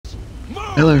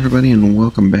Hello everybody and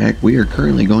welcome back. We are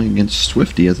currently going against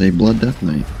Swifty as a Blood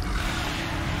Deathknight.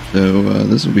 So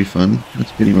this will be fun.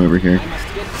 Let's get him over here.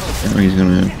 Now he's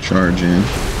gonna charge in.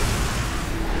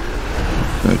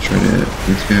 Let's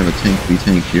have a tank v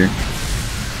tank here.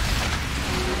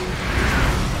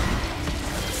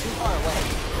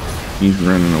 He's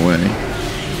running away.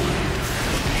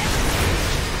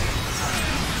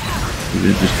 He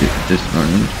did just get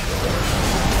disarmed.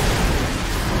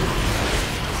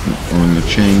 On the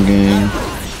chain gang.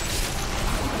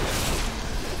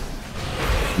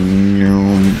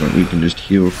 No, but we can just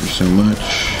heal for so much.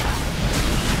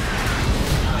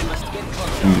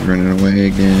 He's running away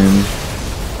again.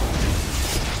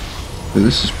 So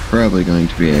this is probably going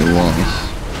to be a loss,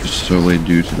 just solely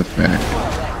due to the fact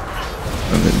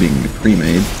of it being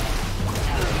pre-made.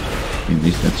 In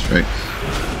these death strikes.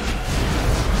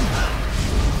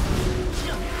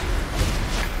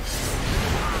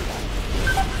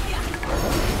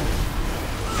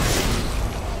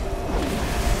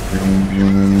 I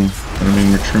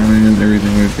mean, we're trying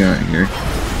everything we've got here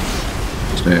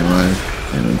to stay alive,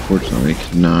 and unfortunately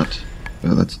cannot. So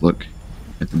let's look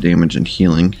at the damage and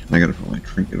healing. I gotta put my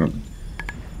trinket on.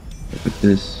 Put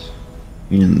this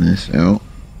and this out.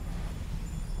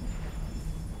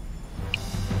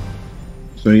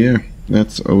 So yeah,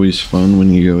 that's always fun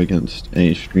when you go against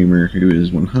a streamer who is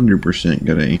 100%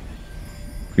 got a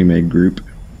pre-made group.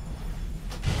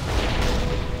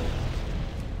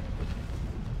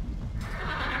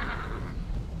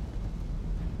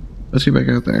 Let's get back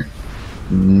out there.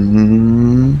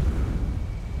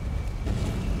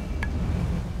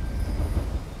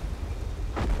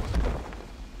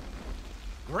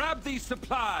 Grab these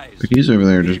supplies. But he's over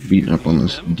there just beating up on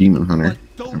this demon hunter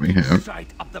that we have. Oh,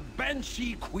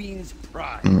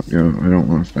 yo, I don't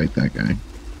want to fight that guy.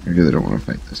 I really don't want to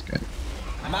fight this guy.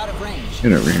 I'm out of range.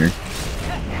 Get over here.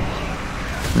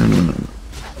 No.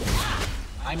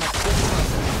 I must get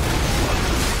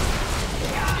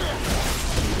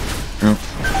Oh,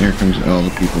 here comes all the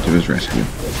people to his rescue.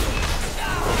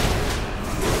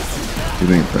 We're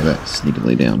going to throw that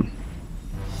sneakily down.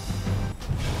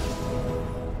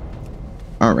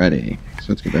 Alrighty, so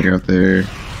let's get back out there.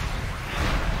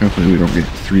 Hopefully we don't get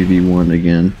 3v1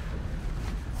 again.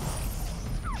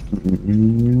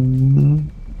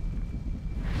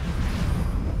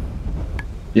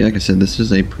 Yeah, like I said, this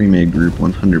is a pre-made group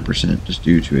 100% just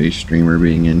due to a streamer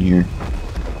being in here.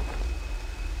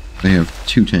 They have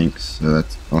 2 tanks, so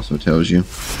that also tells you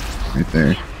right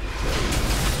there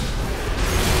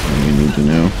all you need to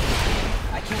know.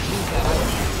 I can't use that.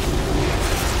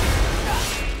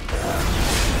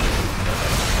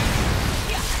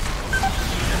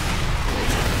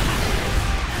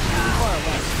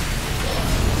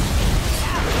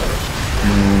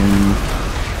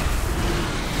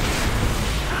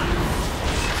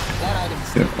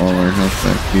 Get all our health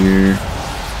back here.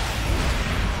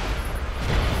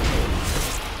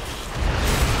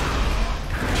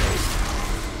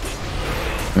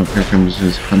 Oh, here comes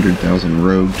his 100,000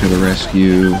 rogue to the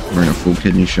rescue. We're in a full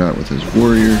kidney shot with his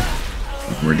warrior.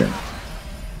 And we're dead.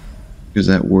 Because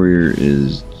that warrior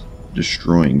is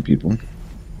destroying people.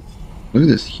 Look at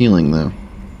this healing though.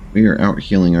 We are out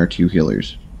healing our 2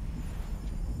 healers.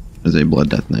 As a Blood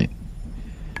Deathknight.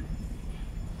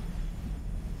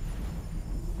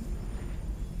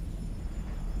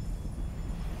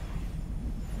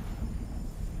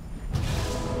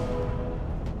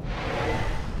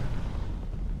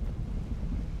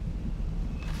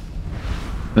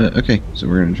 Okay, so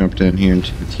we're gonna jump down here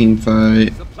into the team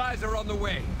fight. Supplies are on the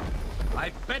way.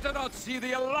 I better not see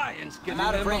the Alliance get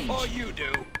out of range before you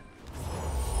do.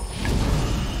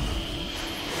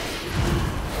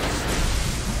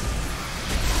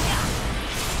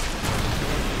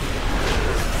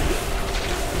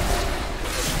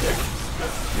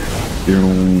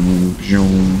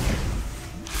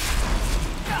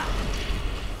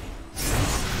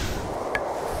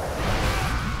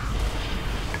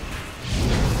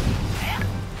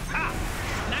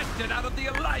 Out of the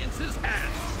Alliance's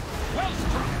hands. Well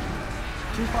struck.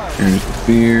 Here's the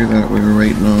spear that we were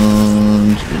waiting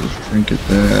on. So we'll just trinket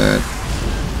that.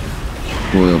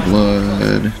 Boil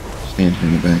blood. Stand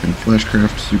in the back and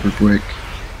fleshcraft super quick.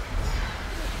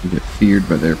 We get feared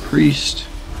by their priest.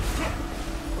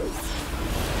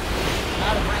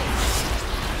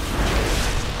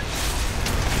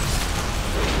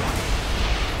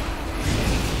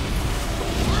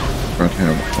 About to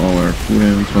have all our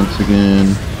wounds once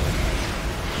again.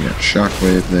 We got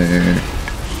shockwave there.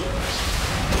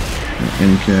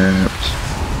 Incapped.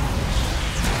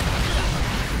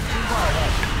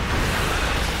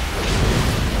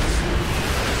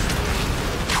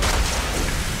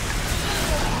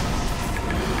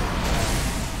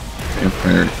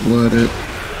 Vampire blood it.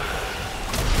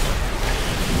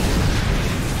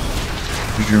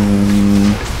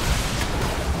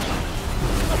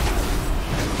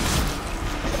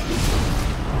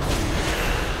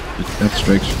 Death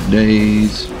strikes for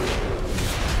days.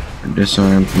 We're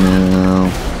disarmed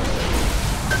now.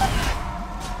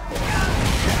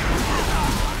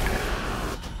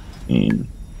 And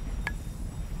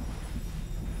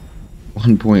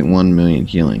 1.1 million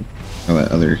healing. Oh,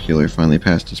 that other healer finally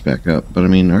passed us back up. But I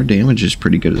mean, our damage is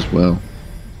pretty good as well.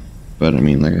 But I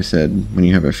mean, like I said, when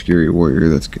you have a Fury Warrior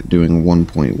that's doing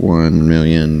 1.1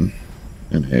 million,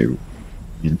 and hey,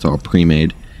 it's all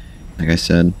pre-made, like I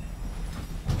said.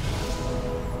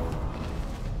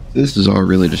 This is all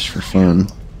really just for fun,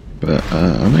 but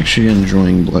I'm actually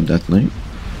enjoying Blood Deathknight.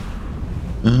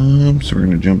 So we're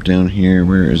gonna jump down here.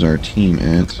 Where is our team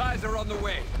at?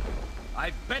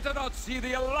 I better not see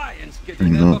the Alliance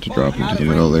Trying not to drop into the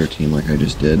middle of their team like I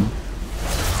just did.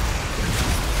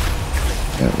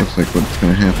 That looks like what's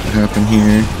gonna have to happen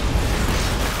here.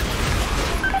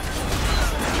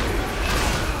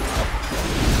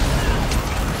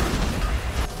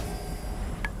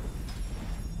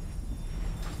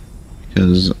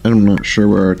 Because I'm not sure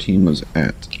where our team was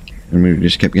at. And we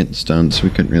just kept getting stunned, so we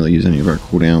couldn't really use any of our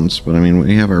cooldowns. But I mean,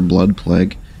 we have our Blood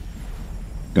Plague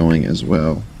going as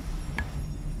well.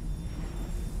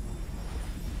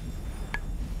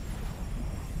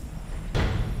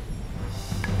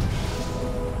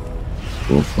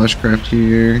 Little Fleshcraft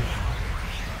here.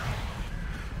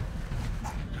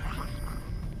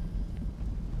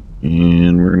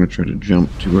 And we're going to try to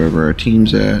jump to wherever our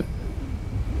team's at.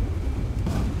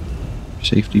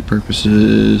 Safety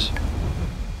purposes.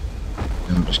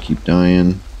 I'll just keep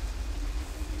dying.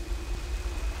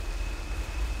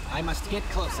 I must get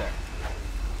closer.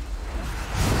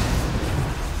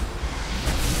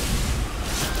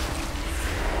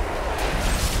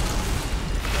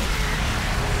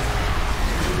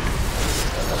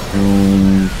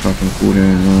 Boom, popping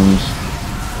cooldowns.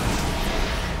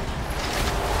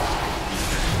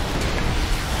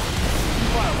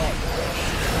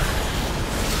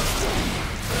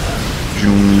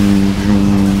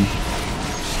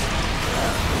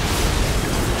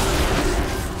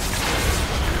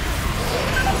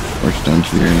 We're stunned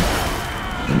here.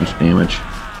 So much damage.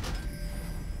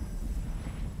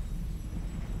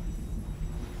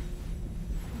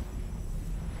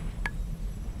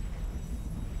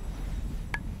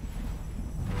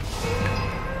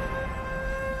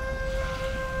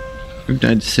 We've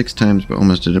died 6 times, but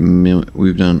almost at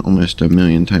we've done almost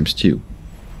 1,000,000 times 2.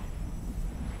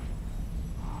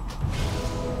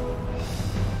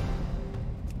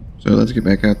 So let's get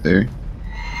back out there.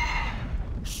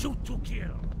 Shoot to kill.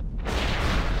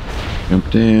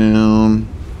 Jump down.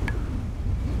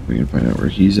 We can find out where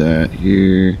he's at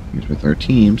here. He's with our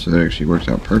team, so that actually works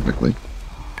out perfectly.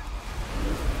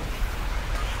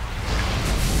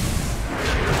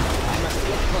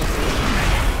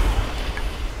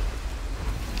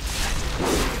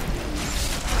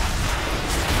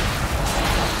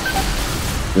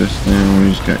 This now,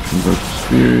 he's got Convoked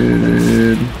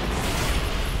Spirited.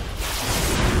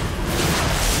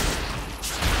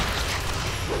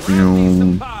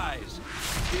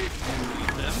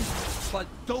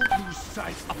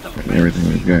 And everything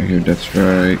we've got here, Death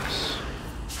Strikes.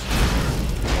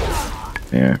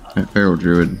 Yeah, that Feral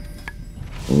Druid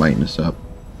will lighten us up.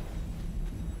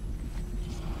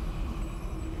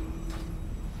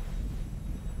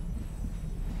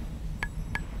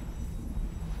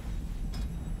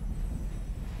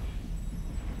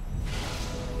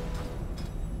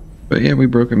 But yeah, we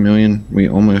broke 1,000,000. We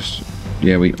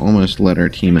almost led our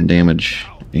team in damage,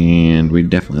 and we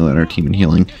definitely led our team in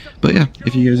healing. But yeah,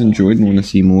 if you guys enjoyed and want to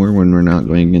see more when we're not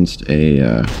going against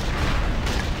a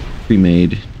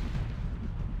pre-made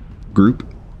group,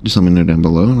 just let me know down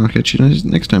below, and I'll catch you guys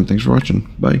next time. Thanks for watching.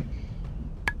 Bye.